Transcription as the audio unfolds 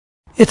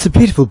It's a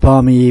beautiful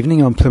balmy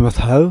evening on Plymouth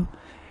Hoe,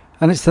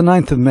 and it's the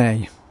 9th of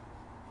May.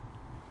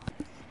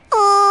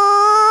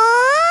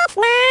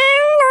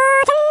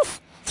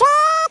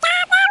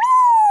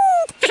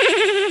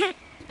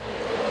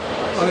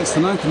 Well, it's the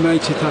 9th of May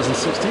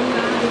 2016,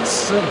 and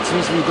it's a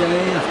drizzly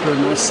day after a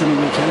nice sunny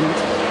weekend,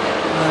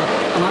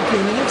 and I've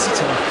been in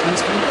Exeter, and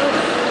it's been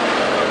good.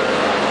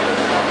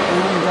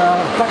 And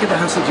back at the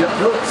house I just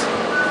built,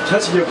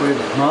 catching up with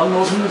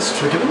Norton's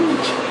Trick of the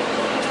Week.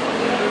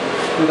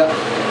 With that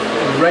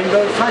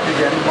rainbow flag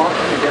again,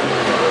 Martin again.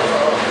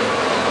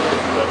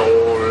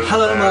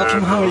 Hello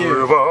Martin, how are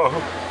you?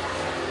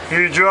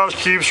 He just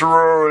keeps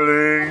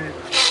rolling.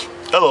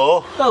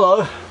 Hello.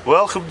 Hello.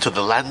 Welcome to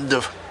the land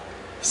of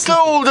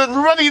golden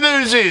runny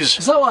noses.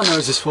 Is that what our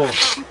nose is for?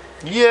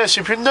 Yes,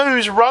 if your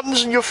nose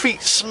runs and your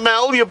feet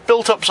smell, you're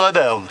built upside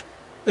down.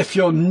 If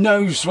your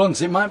nose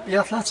runs, it might be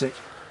athletic.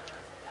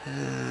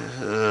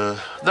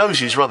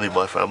 Noses run in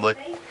my family.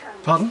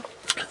 Pardon?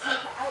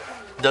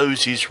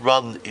 Noses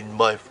run in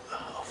my...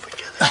 Oh,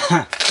 forget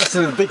it. That's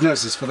the big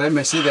noses for them,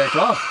 they see their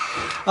car.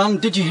 And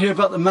did you hear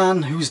about the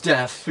man who's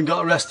deaf and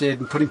got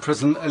arrested and put in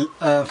prison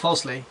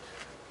falsely?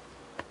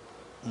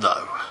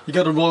 No. He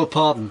got a royal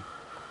pardon.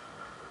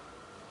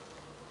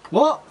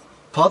 What?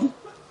 Pardon?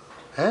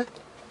 Eh?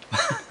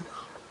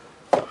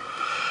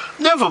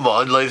 Never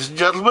mind, ladies and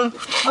gentlemen.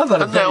 I've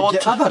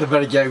had a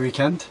very gay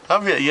weekend.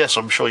 Have you? Yes,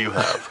 I'm sure you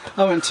have.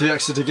 I went to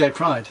Exeter Gay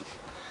Pride.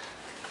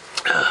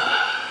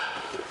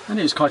 And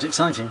it was quite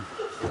exciting.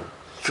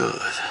 Good.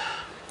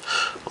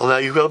 Well, now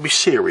you've got to be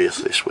serious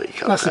this week.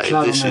 Okay? That's the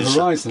cloud on the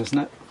horizon, isn't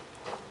it?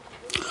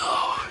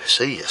 Oh, you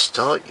see, you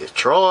start, you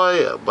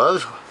try,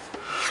 but...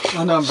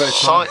 I know I'm very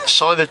tired.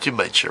 Sign of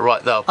dementia,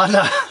 right now. I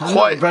know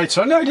I'm very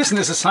tired. No, it isn't.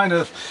 It's a sign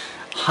of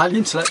highly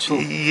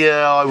intellectual.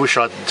 Yeah, I wish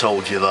I hadn't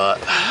told you that.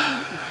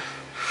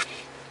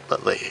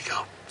 But there you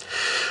go.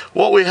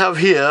 What we have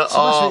here so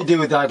are... what do you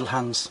do with idle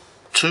hands?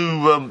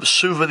 Two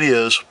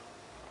souvenirs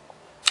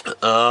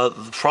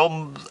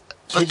from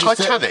the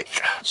Titanic.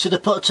 Should I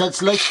put a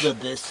translation on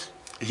this?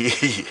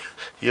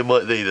 You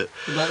might need it.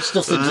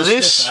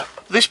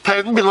 This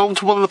pen belonged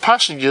to one of the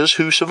passengers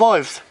who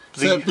survived.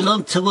 So it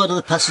belonged to one of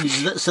the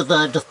passengers that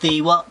survived of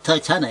the what,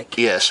 Titanic?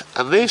 Yes,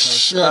 and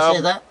this... Okay. Should I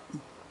say that?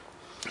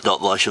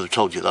 Not that I should have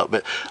told you that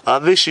bit.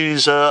 This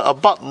is a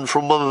button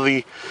from one of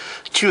the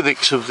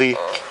tunics of the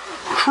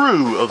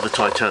crew of the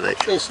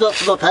Titanic. It's not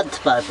from a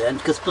pantomime then,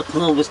 because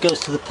button always goes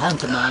to the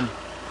pantomime.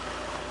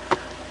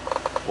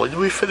 When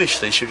we finish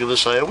this, you're going to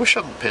say, I wish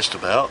I hadn't pissed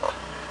about.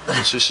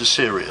 This is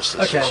serious.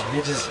 This okay,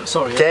 is it is,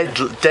 sorry.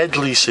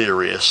 Deadly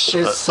serious.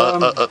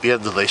 At the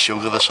end of this, you're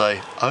going to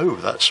say, oh,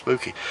 that's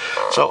spooky.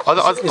 So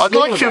I'd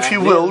like you, if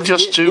you will,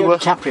 just to...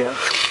 DiCaprio?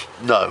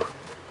 No.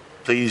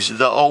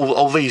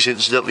 All these,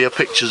 incidentally, are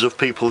pictures of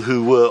people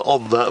who were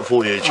on that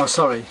voyage. Oh,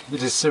 sorry,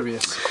 it is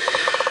serious.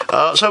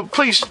 So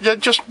please,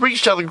 just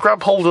reach down and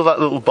grab hold of that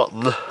little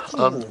button,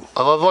 and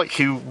I'd like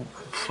you,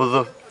 for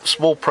the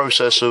small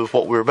process of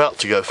what we're about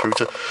to go through,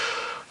 to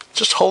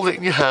just hold it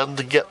in your hand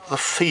and get the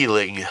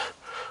feeling,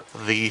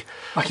 the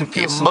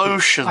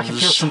emotions. I can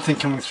feel something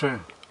coming through.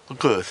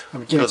 Good.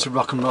 I'm beginning to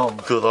rock and roll.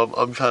 Good,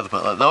 I'm glad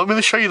about that. Now I'm going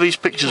to show you these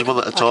pictures one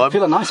at a time. I can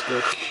feel an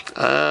iceberg.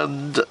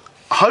 And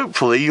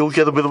hopefully you'll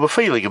get a bit of a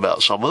feeling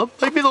about some of them.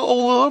 Maybe not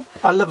all of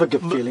them. I love a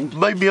good feeling.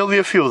 Maybe only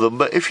a few of them.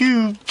 But if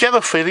you get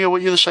a feeling, I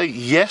want you to say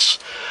yes.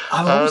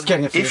 I'm always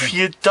getting a feeling. If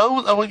you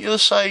don't, I want you to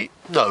say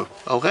no.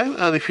 Okay?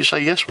 And if you say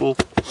yes, we'll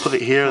put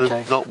it here. Okay.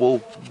 And if not,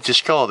 we'll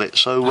discard it.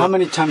 So how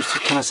many times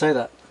can I say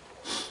that?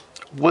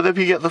 Whenever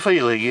you get the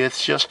feeling,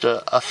 it's just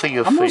a thing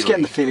of feeling. I'm always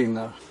getting the feeling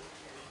though.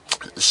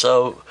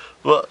 So,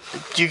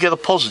 do you get a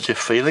positive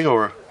feeling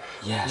or a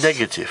yes.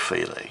 negative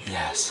feeling?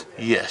 Yes.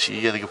 Yes,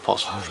 you're getting a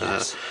positive feeling.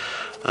 Yes.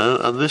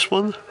 And this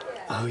one?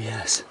 Oh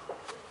yes.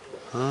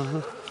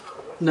 No.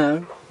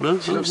 No.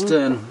 She looks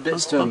stern. A bit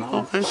stern. That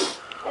one. Okay.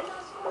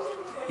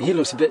 He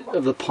looks a bit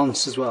of the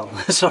ponce as well.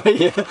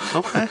 Sorry.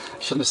 Okay.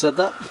 Shouldn't have said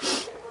that.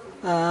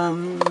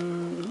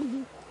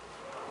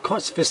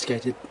 Quite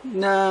sophisticated.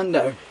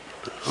 No.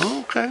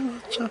 Okay.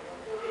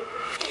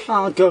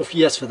 I'll go for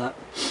yes for that.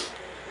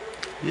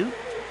 Yeah.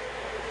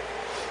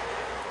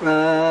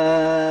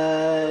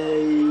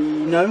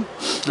 No.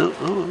 No.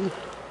 Oh.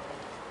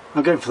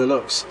 I'm going for the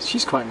looks.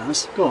 She's quite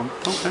nice. Go on.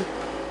 Okay.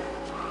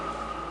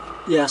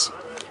 Yes.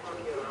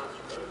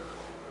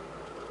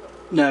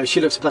 No,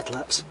 she looks better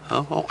laps.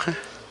 Oh, okay.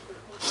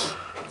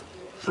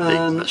 Big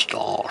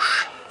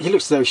moustache. He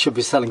looks as though he should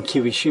be selling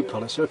Kiwi shoe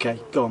polish. Okay,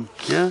 go on.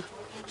 Yeah.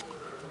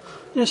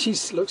 Yeah, she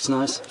looks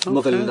nice. Okay.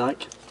 Motherly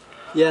like.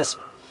 Yes.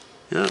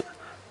 Yeah.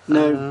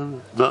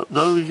 No.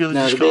 No, you're going to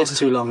No, the beard's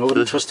too long. I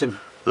wouldn't trust him.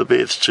 The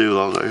beard's too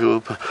long. We'll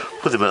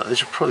put him out.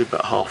 He's probably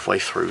about halfway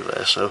through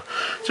there. So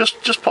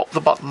just pop the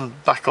button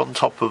back on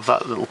top of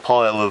that little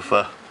pile of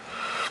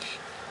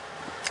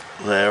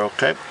there.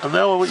 Okay. And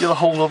now I want you to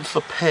hold on to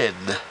the pen.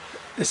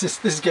 This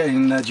is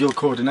getting dual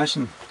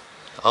coordination.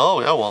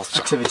 Oh yeah, well.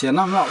 Activity, and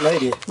I'm not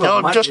lady.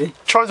 Well, no, I'm just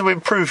trying to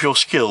improve your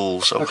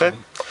skills. Okay.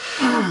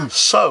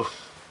 So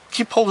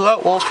keep hold of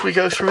that whilst we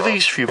go through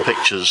these few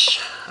pictures.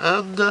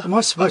 And Am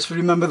I supposed to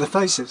remember the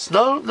faces?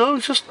 no,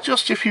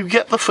 just if you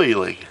get the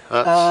feeling.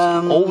 That's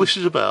all this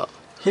is about.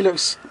 He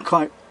looks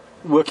quite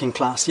working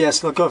class.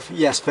 Yes, I'll go for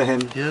yes for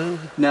him. Yeah.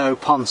 No,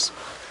 Ponce.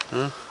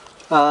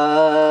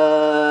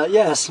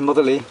 Yes,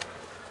 motherly.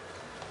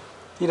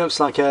 He looks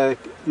like a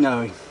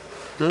no.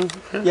 No.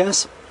 Okay.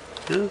 Yes.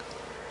 Yeah.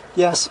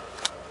 Yes.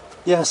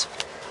 Yes.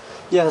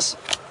 Yes.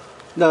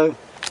 No.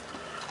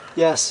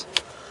 Yes.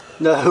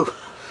 No.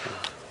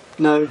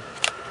 No.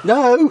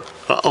 No.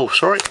 Oh,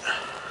 sorry.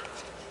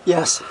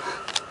 Yes.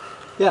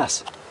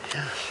 Yes.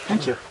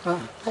 Thank you.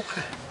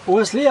 Okay.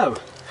 Where's Leo?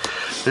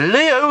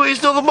 Leo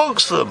is not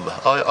amongst them.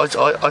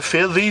 I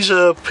fear these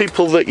are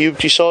people that you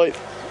decided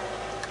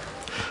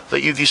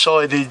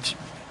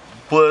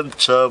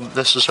weren't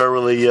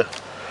necessarily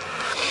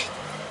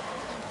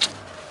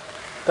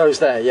Those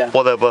there, yeah.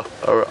 whatever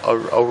are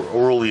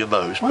all your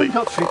nose. Well, you've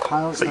got 3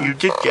 piles. But now. you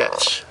did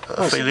get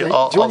a feeling. Do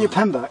you want your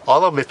pen back?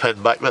 I'll have my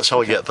pen back. That's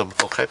how I get them.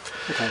 Okay.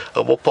 Okay.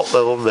 And we'll pop that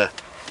on there.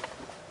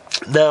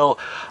 Now,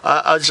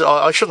 as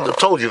I shouldn't have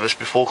told you this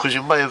before because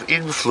it may have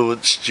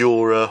influenced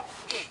your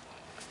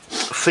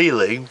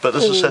feeling, but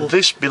as I said,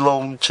 this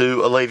belonged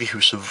to a lady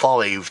who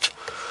survived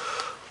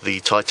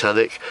the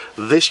Titanic.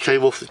 This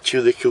came off the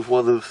tunic of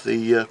one of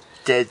the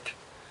dead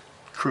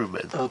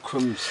crewmen. Oh,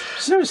 crumbs.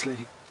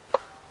 Seriously?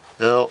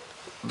 Now,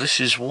 this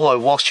is why,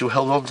 whilst you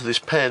held on to this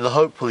pen,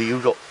 hopefully you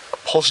got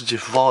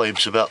positive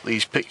vibes about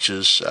these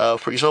pictures.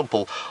 For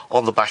example,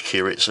 on the back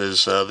here it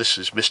says, this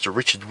is Mr.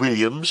 Richard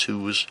Williams, who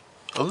was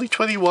only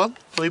 21,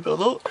 believe it or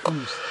not.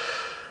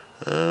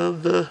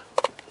 And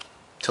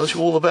tells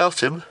you all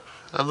about him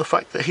and the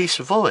fact that he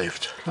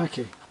survived. Thank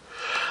you.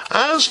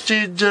 As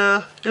did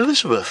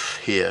Elizabeth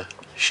here.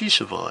 She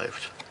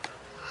survived.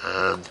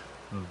 And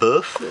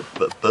Berth.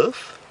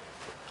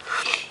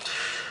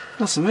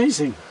 That's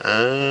amazing.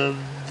 And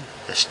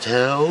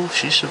Estelle,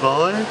 she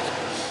survived.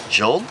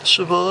 John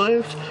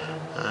survived.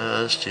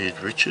 As did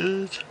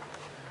Richard.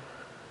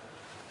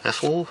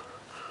 Ethel.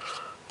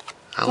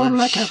 Oh,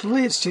 Alice. look, Ethel,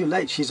 it's too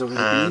late. She's already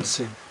been And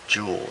soon.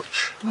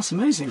 George. That's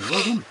amazing.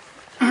 Well done.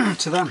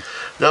 To them.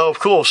 Now, of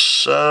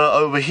course,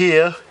 over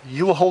here,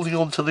 you were holding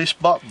on to this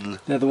button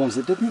They're the ones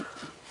that didn't.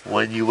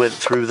 when you went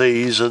through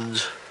these,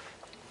 and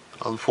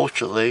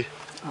unfortunately,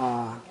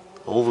 Ah,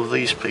 all of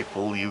these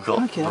people, you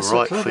got Okay, the that's so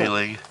right clever.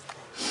 feeling,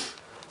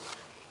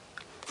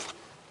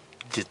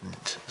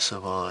 didn't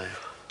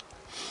survive.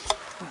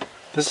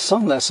 there's a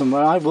song there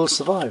somewhere. I will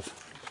survive.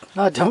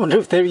 I don't wonder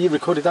if they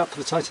recorded that for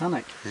the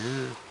Titanic.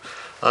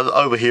 And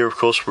over here, of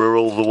course, were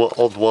all the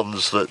odd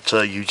ones that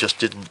you just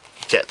didn't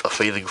get a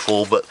feeling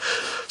for, but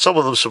some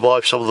of them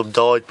survived, some of them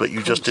died, but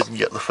you just didn't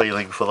get the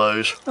feeling for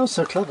those. Oh,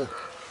 so clever.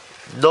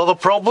 Not a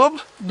problem,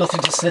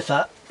 Nothing to sniff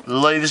at.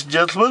 ladies and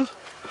gentlemen.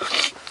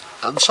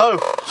 And so,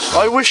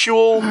 I wish you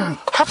all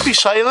happy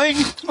sailing,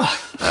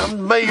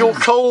 and may your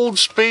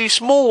colds be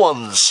small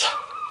ones.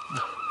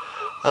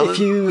 If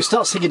you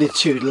start singing a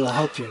tune, it'll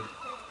help you.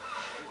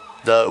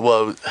 No,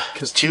 well,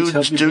 'Cause tunes tunes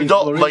help you do breathe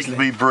not more make easily.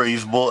 me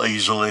breathe more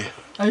easily.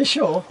 Are you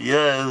sure?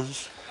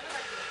 Yes.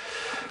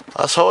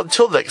 So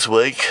until next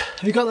week,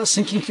 Have you got that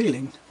sinking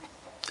feeling?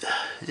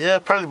 yeah,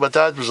 apparently my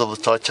dad was on the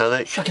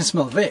Titanic. I can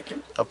smell Vic.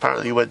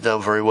 Apparently it went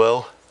down very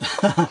well.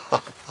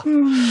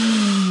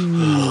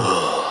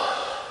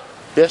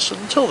 Yes,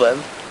 until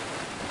then,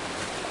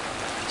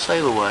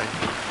 sail away.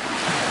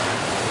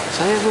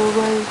 Sail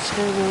away,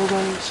 sail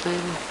away, sail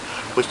away.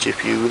 Which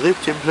if you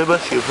lived in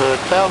Plymouth, you've heard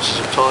thousands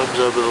of times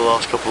over the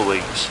last couple of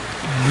weeks.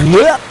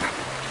 Yep.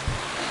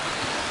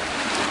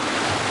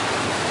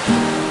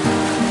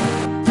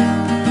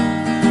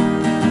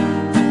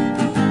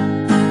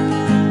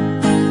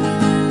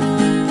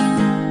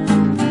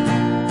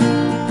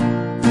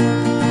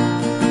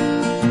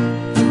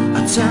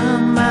 I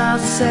turn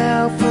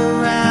myself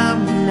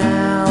around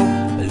now,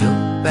 I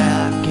look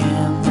back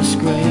in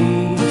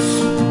disgrace.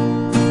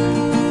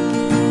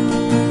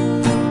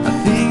 I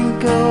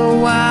think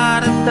of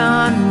what I've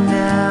done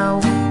now,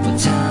 when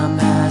time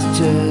has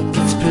took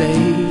its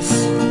place.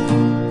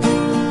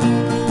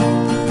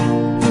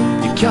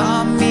 You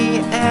call me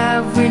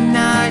every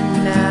night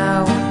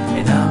now,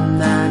 and I'm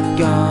not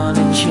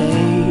gonna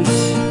chase.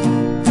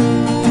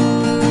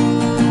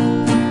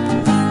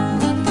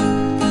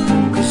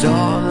 'Cause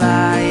all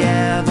I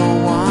ever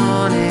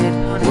wanted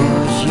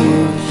was you.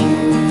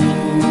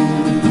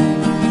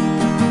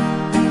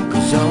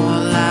 'Cause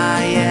all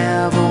I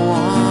ever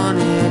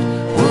wanted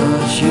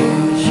was you.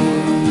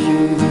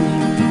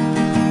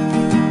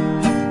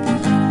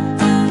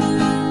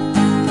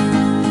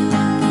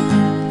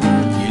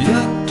 You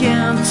look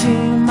into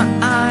my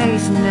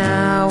eyes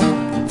now,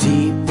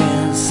 deep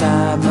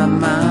inside my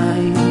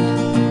mind.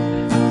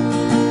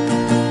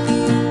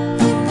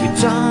 You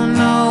don't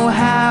know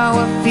how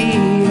I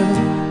feel,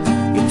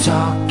 you're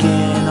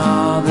talking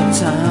all the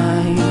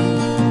time.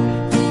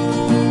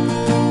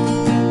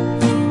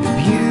 The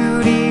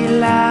beauty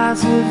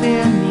lies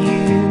within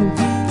you,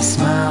 the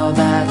smile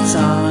that's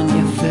on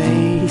your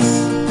face.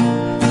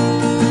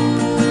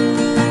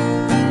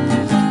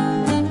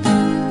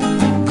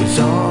 'Cause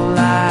all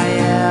I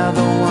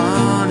ever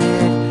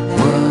wanted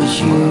was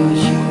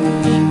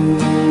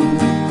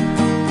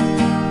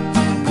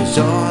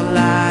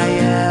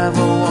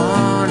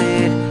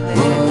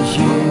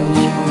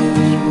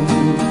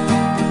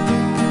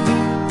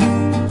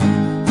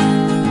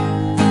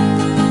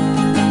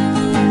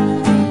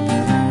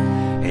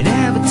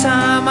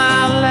time I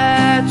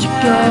let you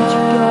go,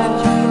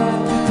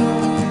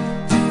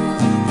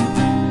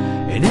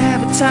 and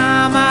every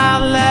time I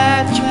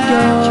let you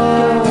go,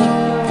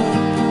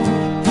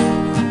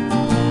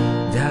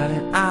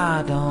 darling,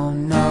 I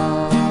don't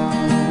know.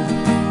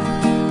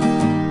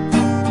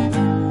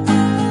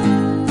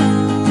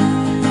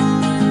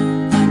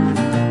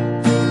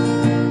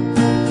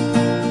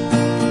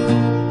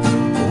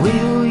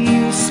 Will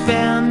you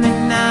spend the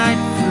night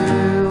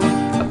through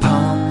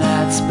upon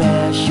that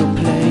special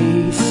place?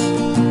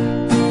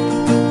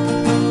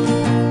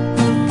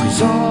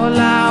 'Cause all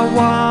I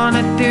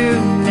wanna do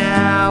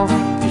now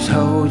is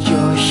hold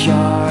your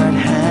short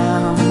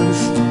hands.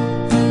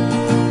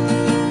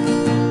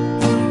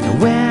 And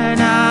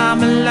when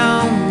I'm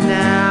alone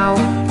now,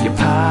 you're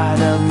part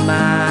of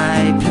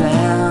my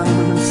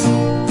plans.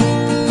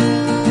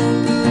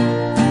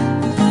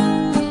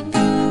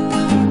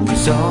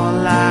 'Cause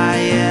all I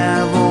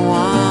ever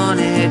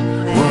wanted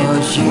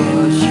was you.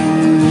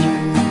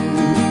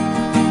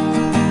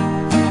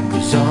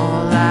 'Cause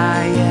all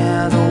I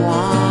ever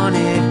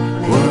wanted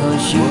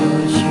was you.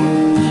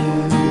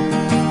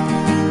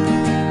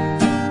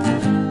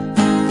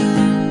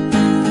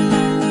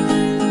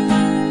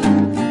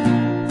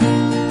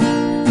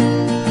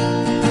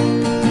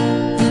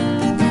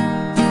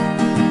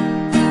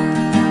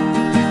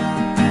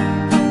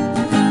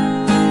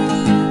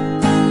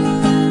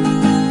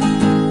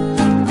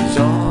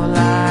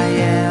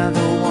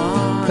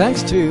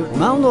 Thanks to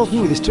Mal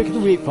Norton with his trick of the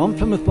week from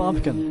Plymouth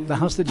Barbican, the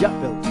house that Jack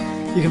built.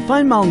 You can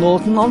find Mal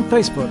Norton on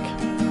Facebook.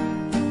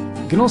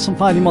 You can also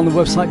find him on the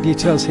website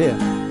details here.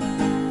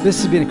 This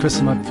has been a Chris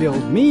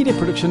Summerfield Media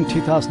Production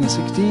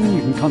 2016.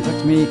 You can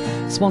contact me,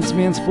 sponsor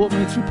me and support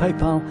me through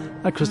PayPal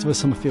at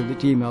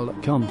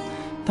christopher.summerfield@gmail.com.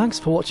 Thanks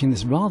for watching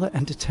this rather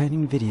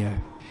entertaining video.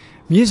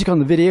 Music on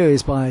the video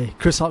is by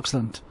Chris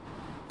Oxland.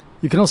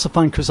 You can also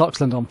find Chris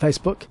Oxland on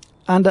Facebook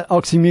and at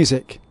Oxy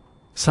Music,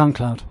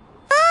 SoundCloud.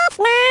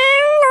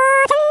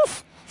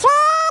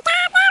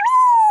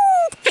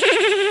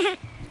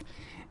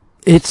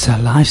 It's a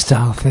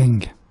lifestyle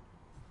thing.